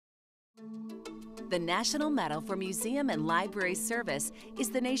The National Medal for Museum and Library Service is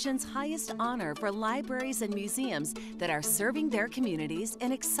the nation's highest honor for libraries and museums that are serving their communities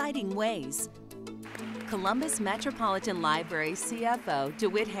in exciting ways. Columbus Metropolitan Library CFO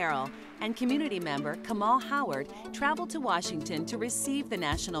Dewitt Harrell and community member Khamall Howard traveled to Washington to receive the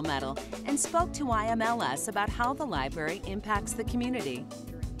National Medal and spoke to IMLS about how the library impacts the community.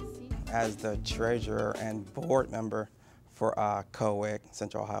 As the treasurer and board member for COIC,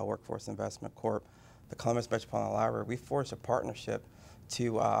 Central Ohio Workforce Investment Corp., the Columbus Metropolitan Library, we forged a partnership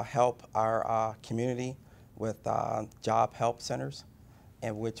to help our community with job help centers,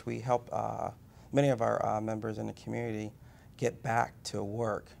 in which we help many of our members in the community get back to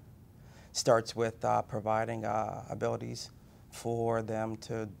work. Starts with providing abilities for them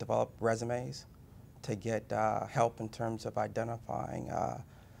to develop resumes, to get help in terms of identifying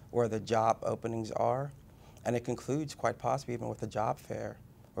where the job openings are. And it concludes quite possibly even with the job fair,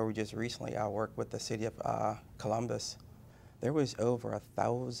 where we just recently worked with the city of Columbus. There was over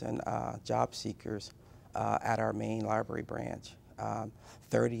 1,000 job seekers at our main library branch,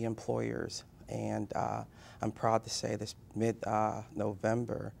 30 employers. And I'm proud to say this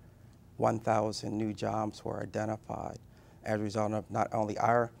mid-November, 1,000 new jobs were identified as a result of not only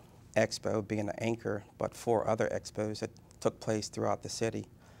our expo being an anchor, but 4 other expos that took place throughout the city.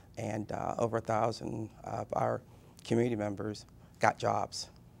 And over 1,000 of our community members got jobs.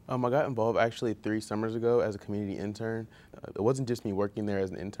 I got involved actually 3 summers ago as a community intern. It wasn't just me working there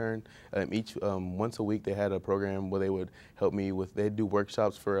as an intern. Once a week they had a program where they would help me with, they'd do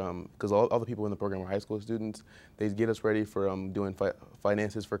workshops for, because all the people in the program were high school students. They'd get us ready for doing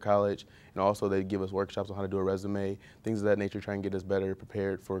finances for college, and also they'd give us workshops on how to do a resume, things of that nature, try and get us better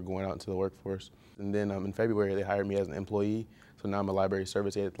prepared for going out into the workforce. And then in February they hired me as an employee, so now I'm a library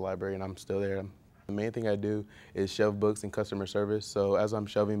service aide at the library and I'm still there. The main thing I do is shelve books and customer service. So as I'm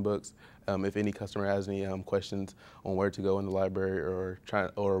shelving books, if any customer has any questions on where to go in the library or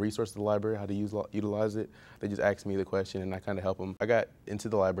a resource of the library, how to utilize it, they just ask me the question and I kind of help them. I got into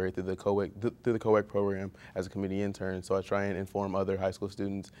the library through the COIC program as a community intern, so I try and inform other high school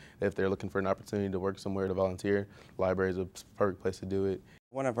students that if they're looking for an opportunity to work somewhere to volunteer, the library is a perfect place to do it.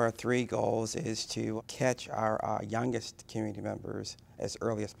 One of our 3 goals is to catch our youngest community members as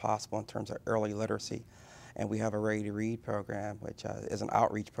early as possible in terms of early literacy. And we have a Ready to Read program, which is an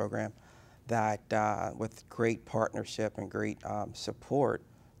outreach program that with great partnership and great support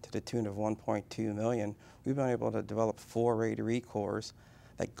to the tune of $1.2 million, we've been able to develop 4 Ready to Read cores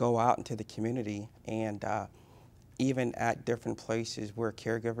that go out into the community and even at different places where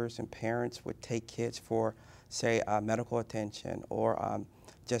caregivers and parents would take kids for, say, medical attention or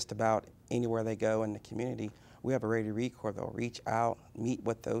just about anywhere they go in the community, we have a Ready to Read core that will reach out, meet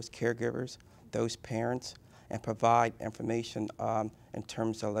with those caregivers, those parents, and provide information in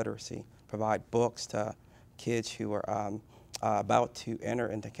terms of literacy, provide books to kids who are about to enter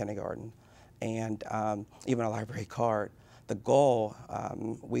into kindergarten, and even a library card. The goal,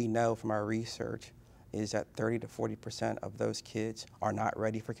 we know from our research, is that 30 to 40% of those kids are not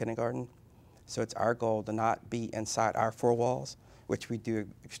ready for kindergarten. So it's our goal to not be inside our 4 walls, which we do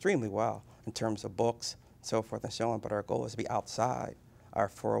extremely well in terms of books, so forth and so on, but our goal is to be outside our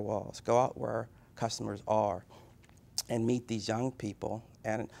 4 walls, go out where customers are and meet these young people,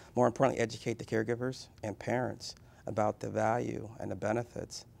 and more importantly, educate the caregivers and parents about the value and the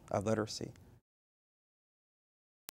benefits of literacy.